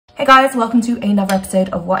Hey guys, welcome to another episode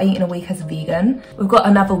of What I Eat in a Week as a Vegan. We've got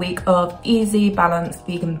another week of easy, balanced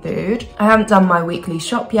vegan food. I haven't done my weekly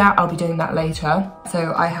shop yet, I'll be doing that later.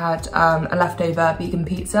 So I had a leftover vegan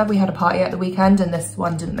pizza. We had a party at the weekend and this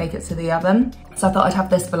one didn't make it to the oven. So I thought I'd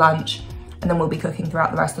have this for lunch and then we'll be cooking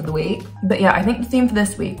throughout the rest of the week. But yeah, I think the theme for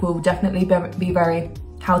this week will definitely be very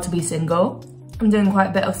how to be single. I'm doing quite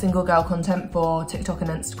a bit of single girl content for TikTok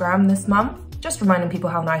and Instagram this month, just reminding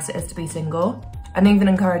people how nice it is to be single. And even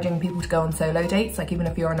encouraging people to go on solo dates, like even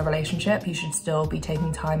if you're in a relationship, you should still be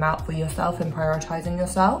taking time out for yourself and prioritizing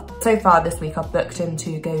yourself. So far this week I've booked in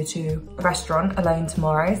to go to a restaurant alone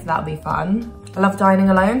tomorrow, so that'll be fun. I love dining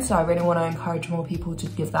alone, so I really want to encourage more people to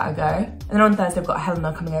give that a go. And then on Thursday I've got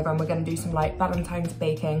Helena coming over and we're going to do some like Valentine's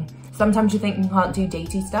baking. Sometimes you think you can't do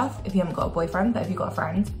datey stuff if you haven't got a boyfriend, but if you've got a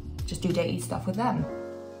friend, just do datey stuff with them.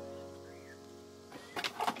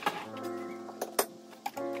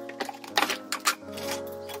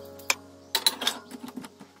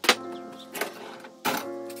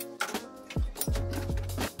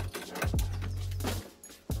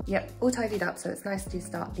 Yep, all tidied up, so it's nice to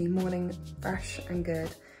start the morning fresh and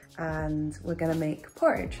good. And we're gonna make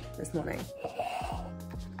porridge this morning.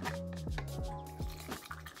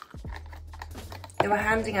 They were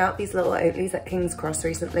handing out these little Oatleys at King's Cross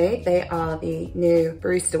recently. They are the new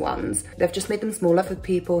barista ones. They've just made them smaller for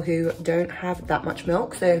people who don't have that much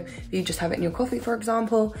milk. So you just have it in your coffee, for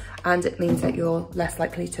example, and it means that you're less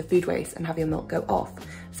likely to food waste and have your milk go off.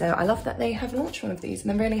 So I love that they have launched one of these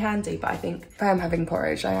and they're really handy, but I think if I am having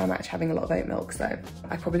porridge, I am actually having a lot of oat milk, so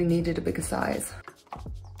I probably needed a bigger size.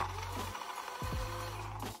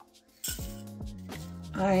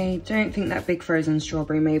 I don't think that big frozen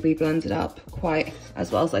strawberry maybe blended up quite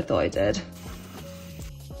as well as I thought it did.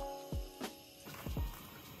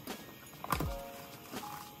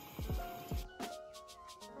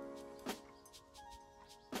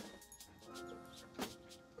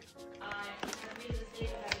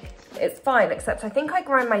 It's fine, except I think I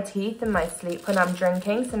grind my teeth in my sleep when I'm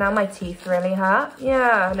drinking, so now my teeth really hurt.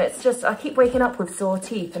 Yeah, and it's just, I keep waking up with sore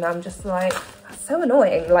teeth and I'm just like, that's so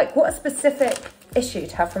annoying. Like, what a specific issue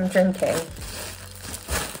to have from drinking.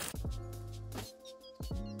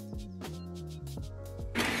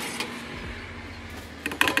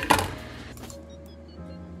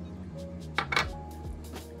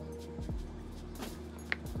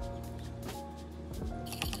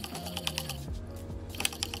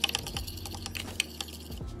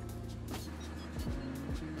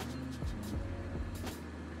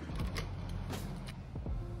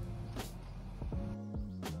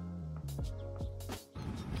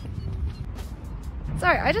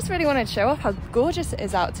 Sorry, I just really wanted to show off how gorgeous it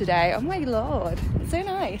is out today. Oh my lord, it's so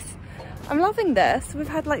nice. I'm loving this. We've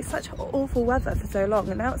had like such awful weather for so long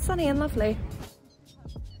and now it's sunny and lovely.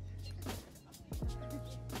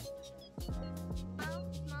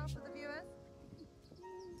 Smile for the viewers.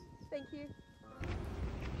 Thank you.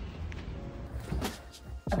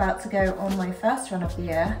 About to go on my first run of the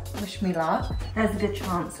year. Wish me luck. There's a good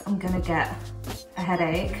chance I'm gonna get a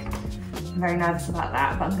headache. I'm very nervous about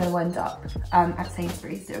that, but I'm going to end up at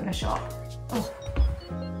Sainsbury's doing a shop. Oh,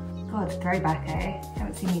 God, throwback, eh?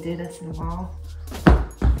 Haven't seen me do this in a while.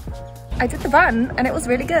 I did the run and it was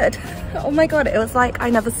really good. Oh my God, it was like I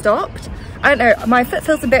never stopped. I don't know, my foot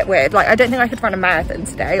feels a bit weird. Like I don't think I could run a marathon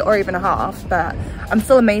today or even a half, but I'm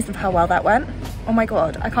still amazed of how well that went. Oh my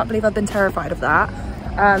God, I can't believe I've been terrified of that.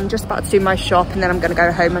 Just about to do my shop and then I'm going to go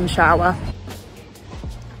home and shower.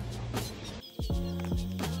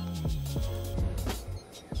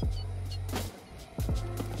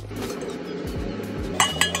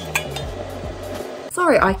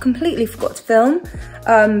 Sorry, I completely forgot to film,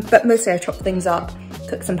 but mostly I chop things up,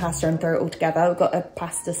 cook some pasta and throw it all together. We've got a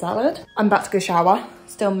pasta salad. I'm about to go shower,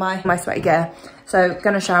 still my sweaty gear. So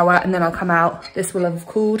gonna shower and then I'll come out. This will have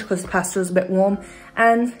cooled because the pasta's a bit warm.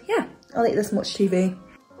 And yeah, I'll eat this and watch TV.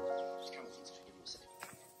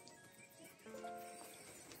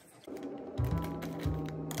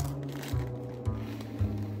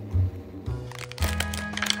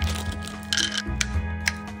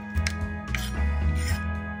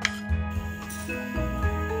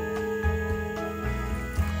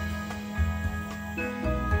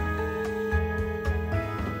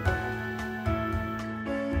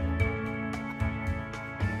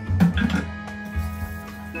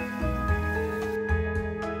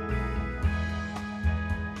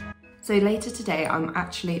 So later today, I'm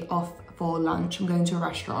actually off for lunch. I'm going to a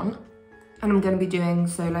restaurant and I'm going to be doing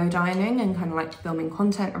solo dining and kind of like filming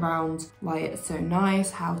content around why it's so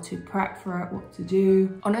nice, how to prep for it, what to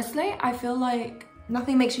do. Honestly, I feel like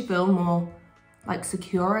nothing makes you feel more like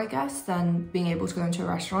secure, I guess, than being able to go into a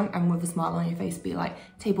restaurant and with a smile on your face be like,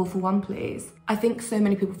 table for one, please. I think so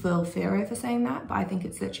many people feel fear over saying that, but I think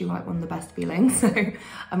it's literally like one of the best feelings. So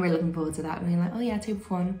I'm really looking forward to that. Being like, oh yeah, table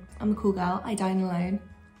for one. I'm a cool girl. I dine alone.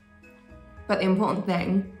 But the important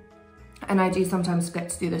thing, and I do sometimes forget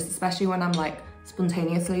to do this, especially when I'm like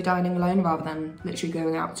spontaneously dining alone rather than literally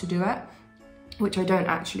going out to do it, which I don't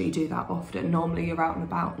actually do that often. Normally you're out and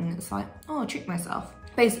about and it's like, oh, I'll treat myself.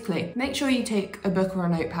 Basically, make sure you take a book or a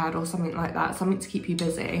notepad or something like that, something to keep you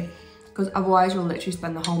busy, because otherwise you'll literally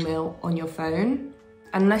spend the whole meal on your phone,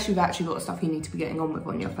 unless you've actually got stuff you need to be getting on with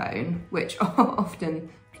on your phone, which often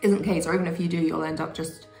isn't the case, or even if you do, you'll end up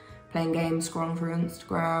just playing games, scrolling through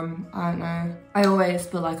Instagram, I don't know. I always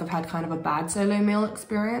feel like I've had kind of a bad solo meal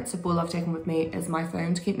experience if all I've taken with me is my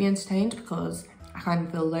phone to keep me entertained, because I kind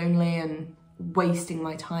of feel lonely and wasting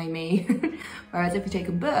my timey. Whereas if you take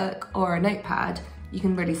a book or a notepad, you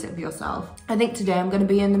can really sit with yourself. I think today I'm gonna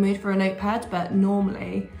be in the mood for a notepad, but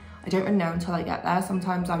normally I don't really know until I get there.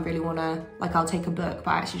 Sometimes I really wanna, like I'll take a book,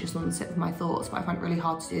 but I actually just wanna sit with my thoughts, but I find it really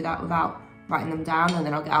hard to do that without writing them down, and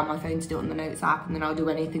then I'll get out my phone to do it on the notes app, and then I'll do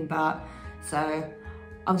anything but. So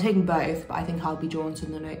I'm taking both, but I think I'll be drawn to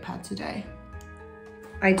the notepad today.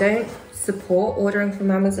 I don't support ordering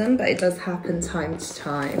from Amazon, but it does happen time to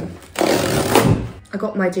time. I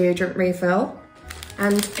got my deodorant refill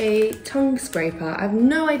and a tongue scraper. I have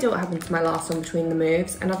no idea what happened to my last one between the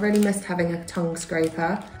moves, and I've really missed having a tongue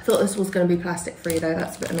scraper. I thought this was gonna be plastic free though,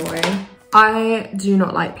 that's a bit annoying. I do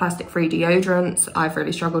not like plastic free deodorants. I've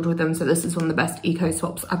really struggled with them, so this is one of the best eco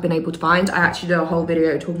swaps I've been able to find. I actually did a whole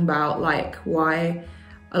video talking about like why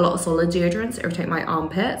a lot of solid deodorants irritate my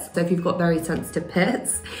armpits. So if you've got very sensitive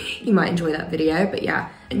pits, you might enjoy that video, but yeah.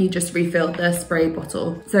 And you just refilled the spray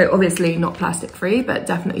bottle. So obviously not plastic free, but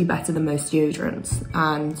definitely better than most deodorants.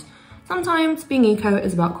 And sometimes being eco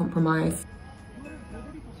is about compromise.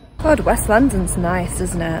 God, West London's nice,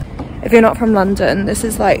 isn't it? If you're not from London, this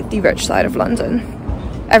is like the rich side of London.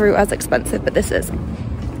 Everywhere's expensive, but this is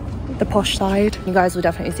the posh side. You guys will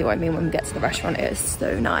definitely see what I mean when we get to the restaurant. It is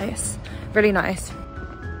so nice, really nice.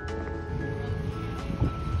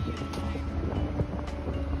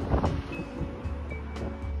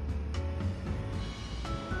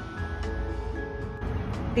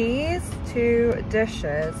 These two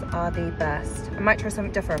dishes are the best. I might try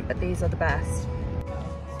something different, but these are the best.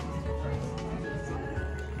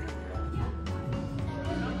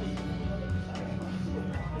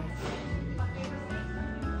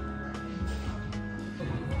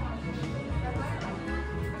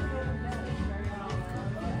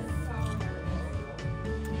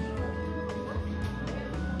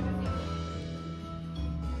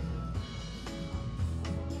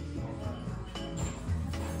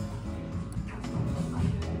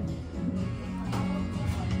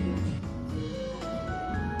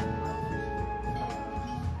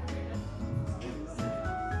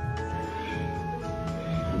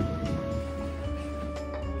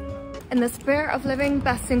 In the spirit of living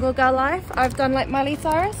best single girl life, I've done like Miley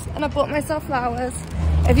Cyrus and I bought myself flowers.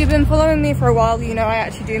 If you've been following me for a while, you know I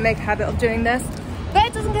actually do make a habit of doing this, but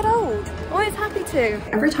it doesn't get old. Always happy to.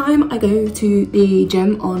 Every time I go to the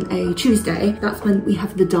gym on a Tuesday, that's when we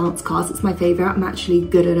have the dance class. It's my favorite. I'm actually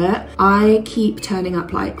good at it. I keep turning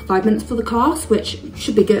up like 5 minutes for the class, which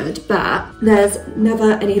should be good, but there's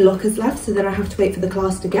never any lockers left, so then I have to wait for the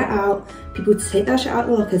class to get out, people to take their shit out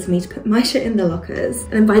of the lockers, for me to put my shit in the lockers,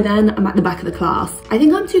 and then by then I'm at the back of the class. I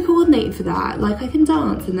think I'm too coordinated for that. Like I can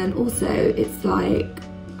dance, and then also it's like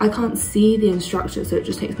I can't see the instructor, so it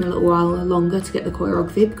just takes me a little while longer to get the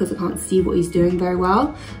choreography because I can't see what he's doing very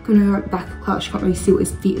well. When you're at the back of the class, you can't really see what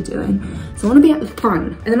his feet are doing. So I want to be at the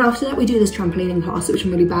front. And then after that, we do this trampolining class, which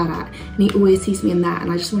I'm really bad at. And he always sees me in that,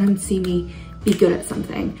 and I just want him to see me be good at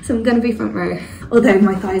something. So I'm gonna be front row. Although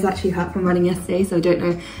my thighs actually hurt from running yesterday, so I don't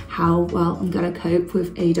know how well I'm gonna cope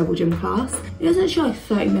with a double gym class. It is actually like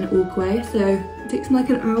a 30-minute walk away, so it takes me like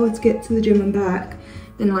an hour to get to the gym and back.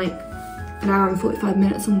 Then like an hour and 45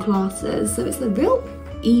 minutes on classes, so it's a real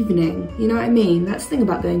evening, you know what I mean? That's the thing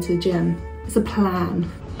about going to the gym, it's a plan.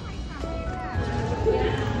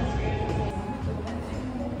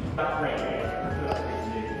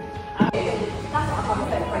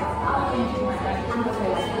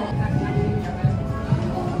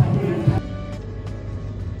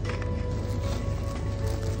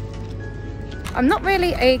 I'm not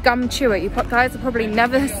really a gum chewer. You guys have probably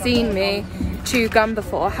never seen me chew gum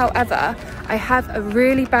before. However, I have a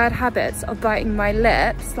really bad habit of biting my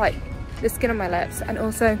lips, like the skin on my lips, and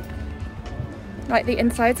also like the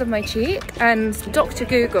insides of my cheek, and Dr.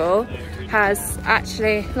 Google has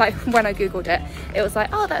actually, like when I googled it, it was like,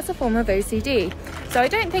 oh, that's a form of OCD. So I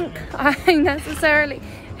don't think I necessarily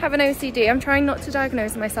have an OCD. I'm trying not to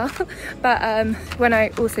diagnose myself, but when I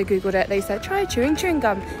also googled it, they said try chewing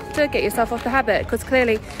gum to get yourself off the habit, because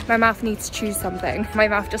clearly my mouth needs to chew something. My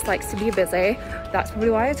mouth just likes to be busy. That's probably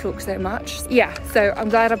why I talk so much. Yeah, so I'm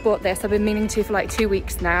glad I bought this. I've been meaning to for like 2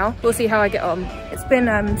 weeks now. We'll see how I get on. It's been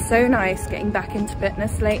so nice getting back into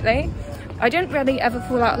fitness lately. I didn't really ever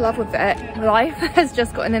fall out of love with it. Life has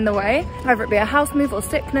just gotten in the way, whether it be a house move or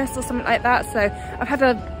sickness or something like that. So I've had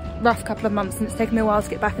a rough couple of months and it's taken me a while to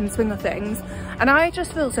get back in the swing of things, and I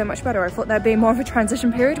just feel so much better. I thought there'd be more of a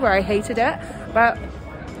transition period where I hated it, but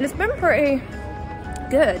it's been pretty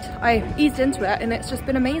good. I eased into it and it's just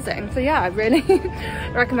been amazing. So yeah, I really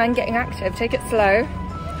recommend getting active. Take it slow.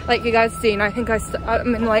 Like you guys seen, I think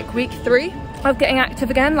I'm in like week 3 of getting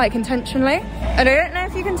active again, like intentionally. And I don't know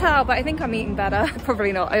if you can tell, but I think I'm eating better.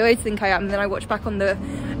 Probably not. I always think I am, and then I watch back on the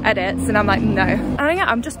edits and I'm like, no. And yeah,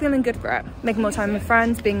 I'm just feeling good for it. Making more time with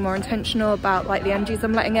friends, being more intentional about like the energies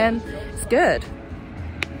I'm letting in. It's good.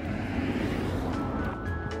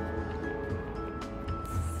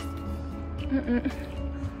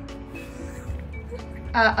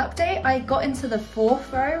 Update, I got into the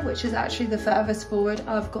 4th row, which is actually the furthest forward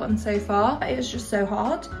I've gotten so far. It was just so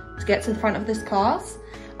hard to get to the front of this class.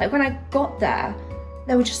 Like when I got there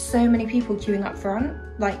were just so many people queuing up front.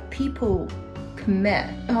 Like, people commit.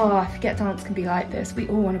 Oh, I forget dance can be like this. We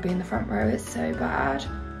all want to be in the front row. It's so bad.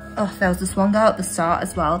 Oh, there was this one girl at the start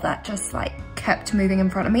as well that just like kept moving in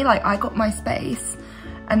front of me. Like I got my space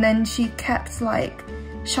and then she kept like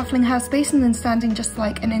shuffling her space and then standing just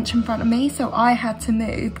like an inch in front of me, so I had to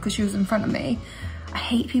move because she was in front of me. I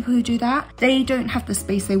hate people who do that. They don't have the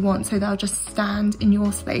space they want, so they'll just stand in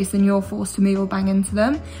your space and you're forced to move or bang into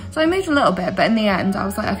them. So I moved a little bit, but in the end I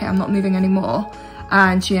was like, okay, I'm not moving anymore.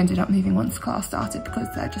 And she ended up moving once class started because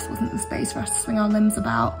there just wasn't the space for us to swing our limbs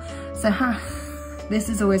about. So this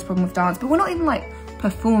is always a problem with dance, but we're not even like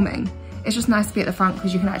performing. It's just nice to be at the front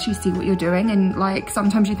because you can actually see what you're doing, and like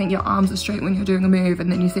sometimes you think your arms are straight when you're doing a move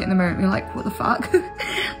and then you see it in the mirror and you're like, what the fuck?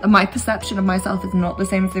 And my perception of myself is not the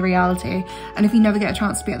same as the reality. And if you never get a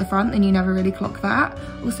chance to be at the front, then you never really clock that.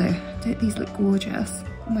 Also, don't these look gorgeous?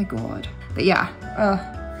 Oh my God. But yeah,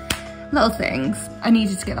 little things. I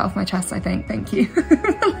needed to get that off my chest, I think. Thank you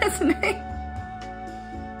for listening.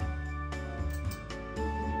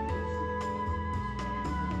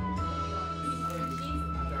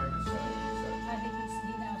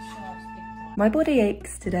 My body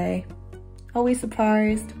aches today. Are we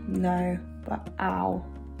surprised? No, but ow,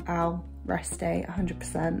 rest day,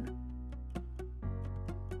 100%.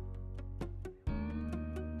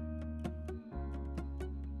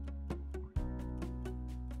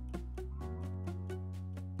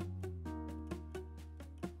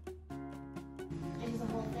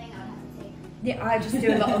 Yeah, I just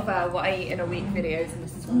do a lot of what I eat in a week videos, and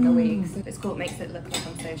this is one of the weeks. It's cool, it makes it look like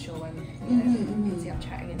I'm social when you can see I'm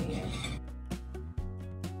chatting and eating.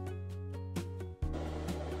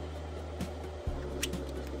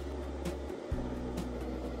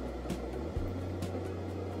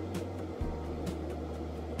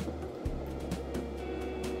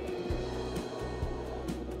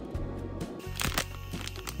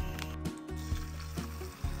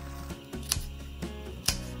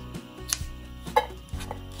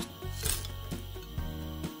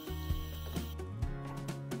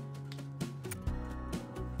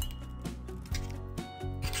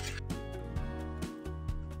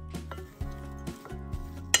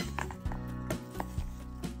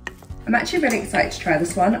 I'm actually really excited to try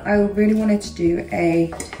this one. I really wanted to do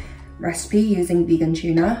a recipe using vegan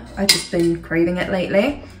tuna. I've just been craving it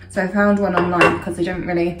lately. So I found one online because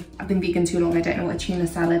I've been vegan too long, I don't know what a tuna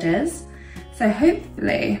salad is. So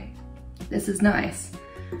hopefully this is nice.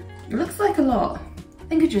 It looks like a lot. I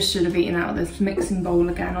think I just should have eaten out of this mixing bowl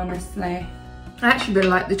again, honestly. I actually really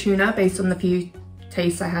like the tuna based on the few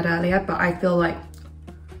tastes I had earlier, but I feel like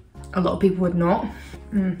a lot of people would not.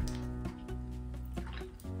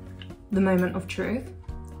 The moment of truth.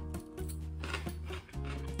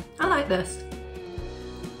 I like this.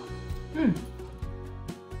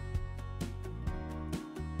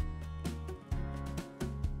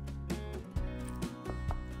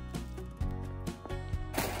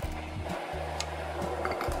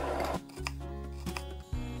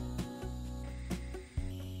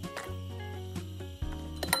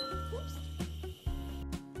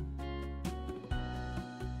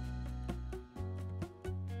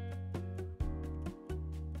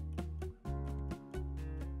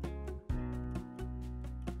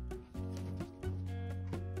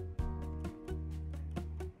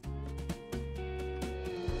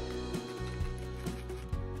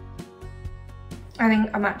 I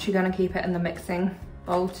think I'm actually gonna keep it in the mixing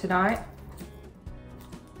bowl tonight.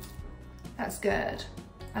 That's good.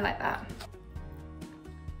 I like that.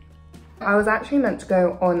 I was actually meant to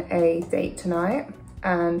go on a date tonight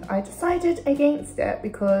and I decided against it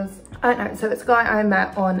because, I don't know, so it's a guy I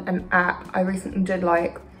met on an app. I recently did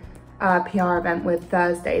like a PR event with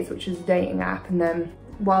Thursdays, which is a dating app, and then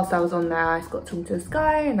whilst I was on there, I just got talking to this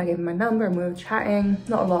guy and I gave him my number and we were chatting.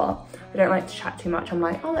 Not a lot. I don't like to chat too much. I'm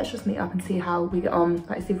like, oh, let's just meet up and see how we get on,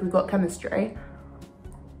 like see if we've got chemistry.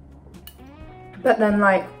 But then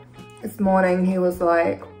like this morning he was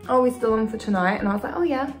like, oh, we still on for tonight? And I was like, oh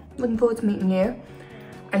yeah, looking forward to meeting you.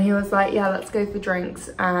 And he was like, yeah, let's go for drinks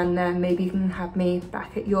and then maybe you can have me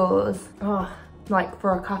back at yours. Oh, like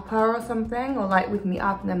for a cuppa or something, or like we can meet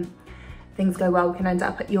up and then things go well, we can end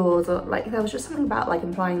up at yours, or like there was just something about like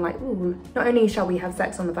implying like, ooh, not only shall we have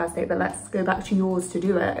sex on the first date, but let's go back to yours to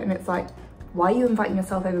do it. And it's like, why are you inviting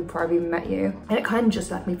yourself over before I've even met you? And it kind of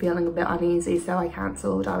just left me feeling a bit uneasy, so I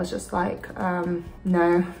cancelled. I was just like,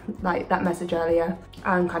 no, like that message earlier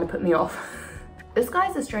kind of put me off. This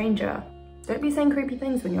guy's a stranger. Don't be saying creepy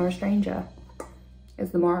things when you're a stranger,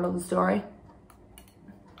 is the moral of the story.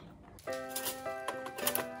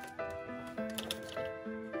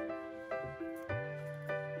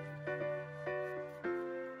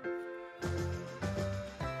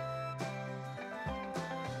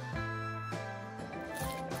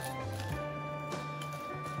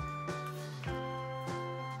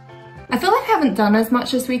 I feel like I haven't done as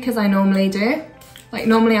much this week as I normally do. Like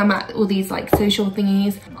normally I'm at all these like social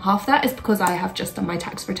thingies. Half that is because I have just done my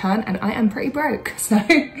tax return and I am pretty broke. So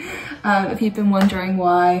if you've been wondering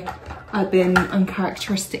why I've been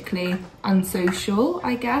uncharacteristically unsocial,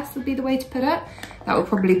 I guess would be the way to put it, that would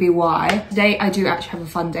probably be why. Today I do actually have a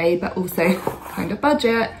fun day, but also kind of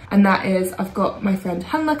budget. And that is, I've got my friend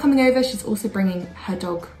Hannah coming over. She's also bringing her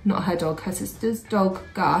dog, not her dog, her sister's dog,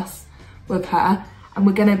 Gus, with her. And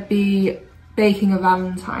we're gonna be baking a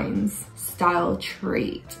Valentine's style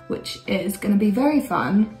treat, which is gonna be very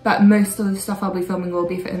fun. But most of the stuff I'll be filming will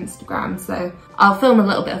be for Instagram. So I'll film a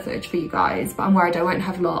little bit of footage for you guys, but I'm worried I won't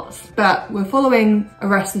have lots. But we're following a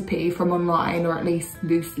recipe from online, or at least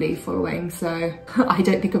loosely following. So I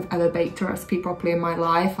don't think I've ever baked a recipe properly in my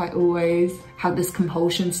life. I always have this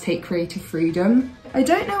compulsion to take creative freedom. I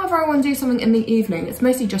don't know if I want to do something in the evening. It's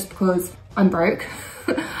mostly just because I'm broke.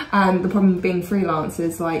 And the problem being freelance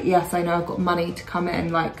is like, yes, I know I've got money to come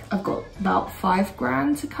in, like I've got about $5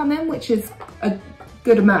 grand to come in, which is a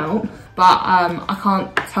good amount, but I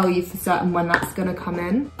can't tell you for certain when that's gonna come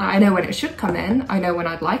in. I know when it should come in, I know when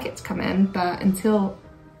I'd like it to come in, but until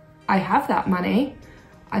I have that money,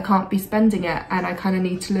 I can't be spending it, and I kind of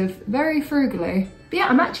need to live very frugally. But yeah,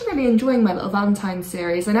 I'm actually really enjoying my little Valentine's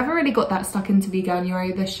series. I never really got that stuck into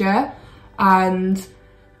veganuary this year, and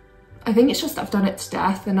I think it's just I've done it to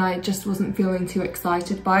death and I just wasn't feeling too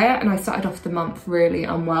excited by it, and I started off the month really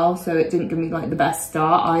unwell, so it didn't give me like the best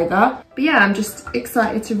start either. But yeah, I'm just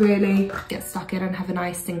excited to really get stuck in and have a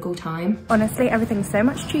nice single time. Honestly, everything's so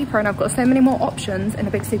much cheaper and I've got so many more options in a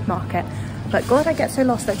big supermarket. But God, I get so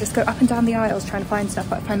lost. I just go up and down the aisles trying to find stuff,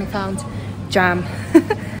 but I finally found jam.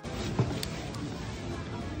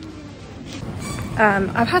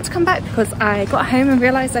 I've had to come back because I got home and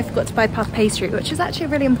realised I forgot to buy puff pastry, which is actually a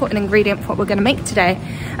really important ingredient for what we're going to make today.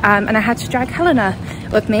 And I had to drag Helena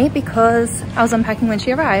with me because I was unpacking when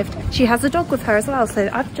she arrived. She has a dog with her as well, so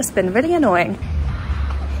I've just been really annoying.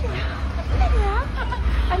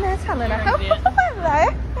 And there's Helena.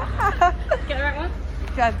 Hello. Get the right one?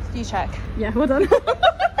 Yeah, you check. Yeah, well done.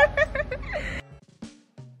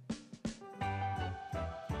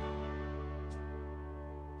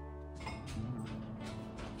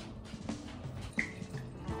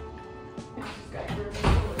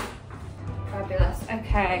 Fabulous.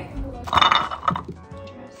 Okay.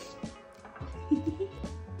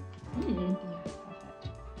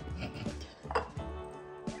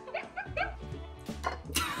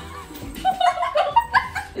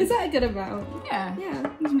 Is that a good amount? Yeah. Yeah.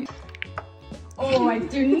 Oh, I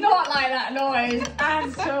do not like that noise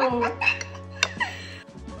at all.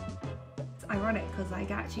 It's ironic because I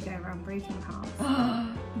actually go around breaking hearts.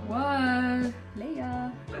 Whoa.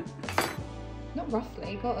 Leah. Not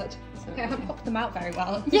roughly, God. Okay, I haven't popped them out very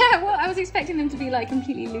well. Yeah, well, I was expecting them to be like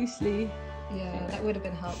completely loosely. Yeah, that would have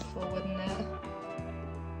been helpful, wouldn't it?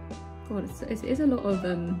 God, it is a lot of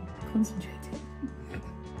concentrating.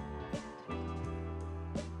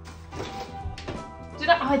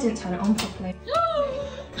 I didn't turn it on properly.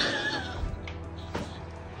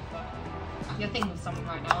 You're thinking of something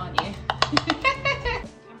right now, aren't you?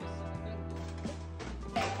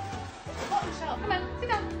 Come on, sit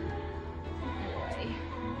down.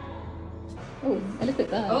 Oh, I look at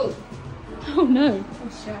that. Oh. Oh no.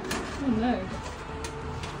 Oh shit. Oh no.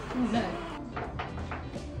 Oh no.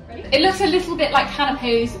 Ready? It looks a little bit like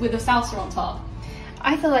canapes with a salsa on top.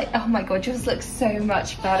 I feel like, oh my god, yours looks so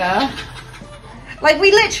much better. Like,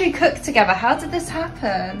 we literally cooked together. How did this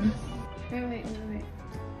happen? Wait.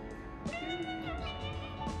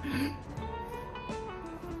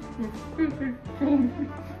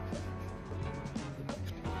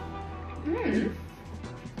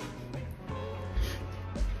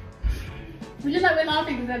 We just like we're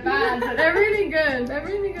laughing because they're bad, but they're really good. They're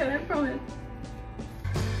really good, I promise.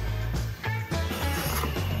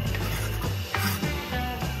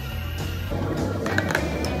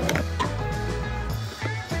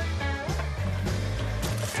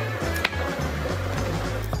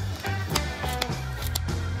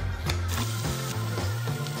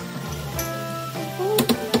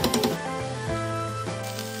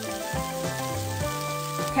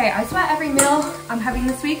 Okay, I swear every meal I'm having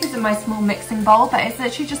this week is in my small mixing bowl, but it's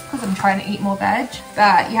literally just because I'm trying to eat more veg.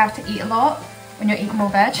 But you have to eat a lot when you're eating more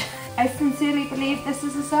veg. I sincerely believe this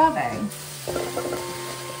is a serving.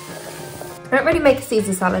 I don't really make a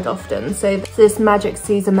Caesar salad often, so this magic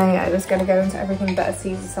Caesar mayo is going to go into everything but a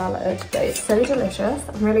Caesar salad. But it's so delicious.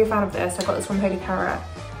 I'm really a fan of this. I got this from Holy Carrot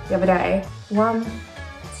the other day. 1,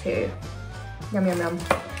 2. Yum, yum, yum.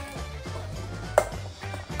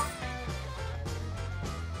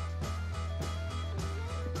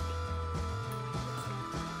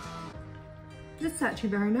 This is actually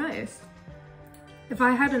very nice. If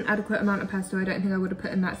I had an adequate amount of pesto, I don't think I would have put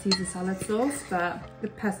in that Caesar salad sauce, but the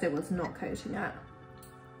pesto was not coating yet.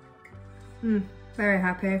 Very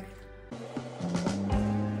happy.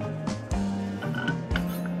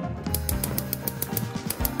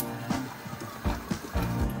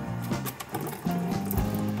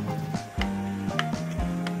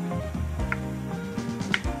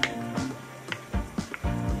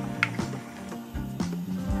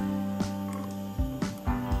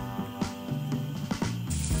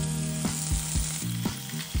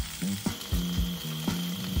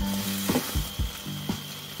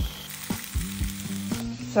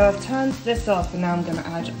 So I've turned this off and now I'm going to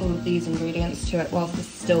add all of these ingredients to it whilst this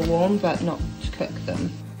is still warm, but not to cook them.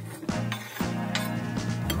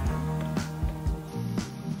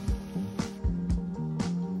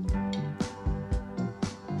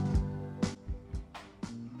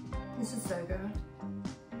 This is so good.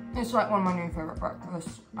 It's like one of my new favourite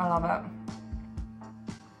breakfasts. I love it.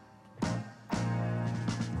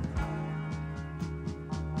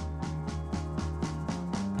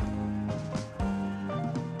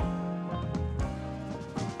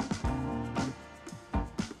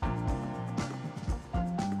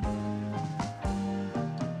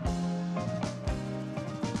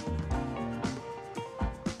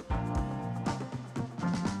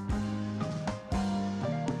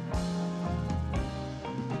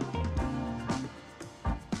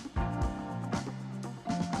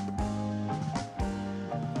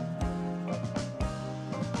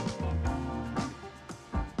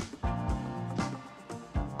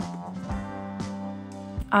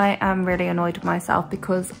 I am really annoyed with myself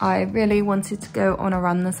because I really wanted to go on a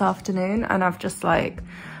run this afternoon and I've just like,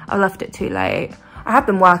 I left it too late. I have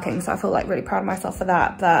been working, so I feel like really proud of myself for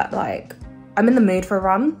that, but like, I'm in the mood for a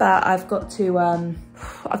run, but I've got to,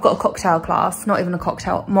 I've got a cocktail class, not even a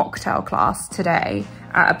cocktail, mocktail class today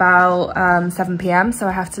at about 7 p.m. So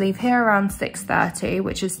I have to leave here around 6:30,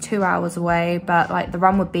 which is 2 hours away, but like the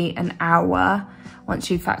run would be an hour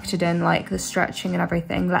once you factored in like the stretching and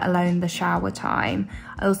everything, let alone the shower time.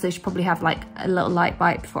 I also should probably have like a little light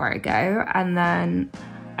bite before I go, and then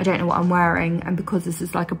I don't know what I'm wearing, and because this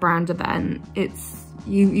is like a brand event, it's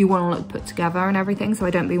you want to look put together and everything, so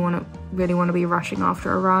I don't really want to be rushing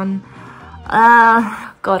after a run.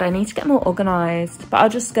 God, I need to get more organised, but I'll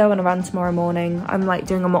just go on a run tomorrow morning. I'm like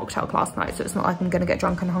doing a mocktail class night, so it's not like I'm gonna get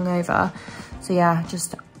drunk and hungover. So yeah,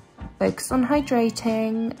 just focus on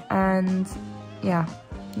hydrating and yeah,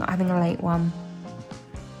 not having a late one.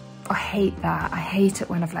 I hate that. I hate it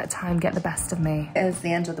when I've let time get the best of me. It is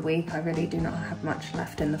the end of the week. I really do not have much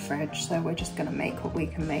left in the fridge, so we're just gonna make what we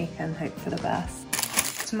can make and hope for the best.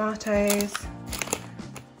 Tomatoes,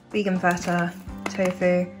 vegan feta,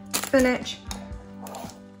 tofu, spinach,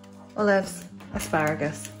 olives,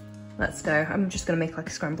 asparagus. Let's go. I'm just gonna make like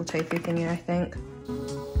a scrambled tofu thingy, I think.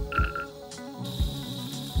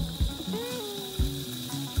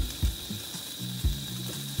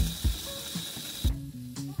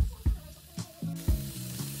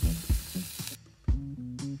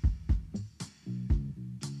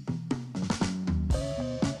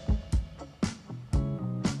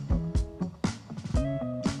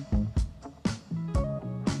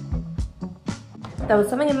 There was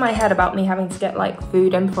something in my head about me having to get like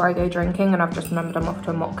food in before I go drinking, and I've just remembered I'm off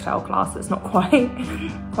to a mocktail class. It's not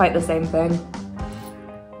quite the same thing.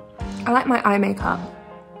 I like my eye makeup.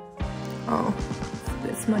 Oh, it's a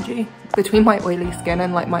bit smudgy. Between my oily skin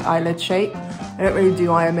and like my eyelid shape, I don't really do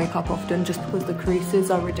eye makeup often just because the creases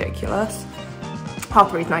are ridiculous.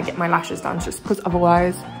 Half the reason I get my lashes done is just because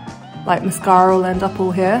otherwise like mascara will end up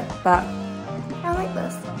all here, but I like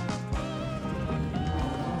this.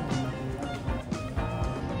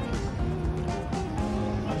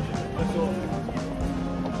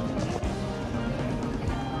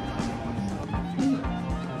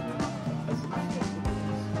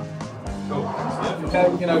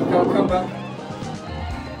 You know, come back.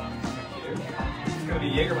 It's gonna be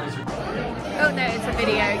Jägermeister. Oh no, it's a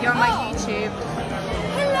video. You're on my YouTube.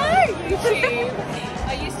 Hello, YouTube!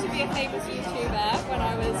 I used to be a famous YouTuber when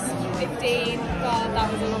I was 15. God,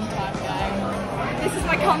 that was a long time ago. This is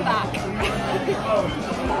my comeback.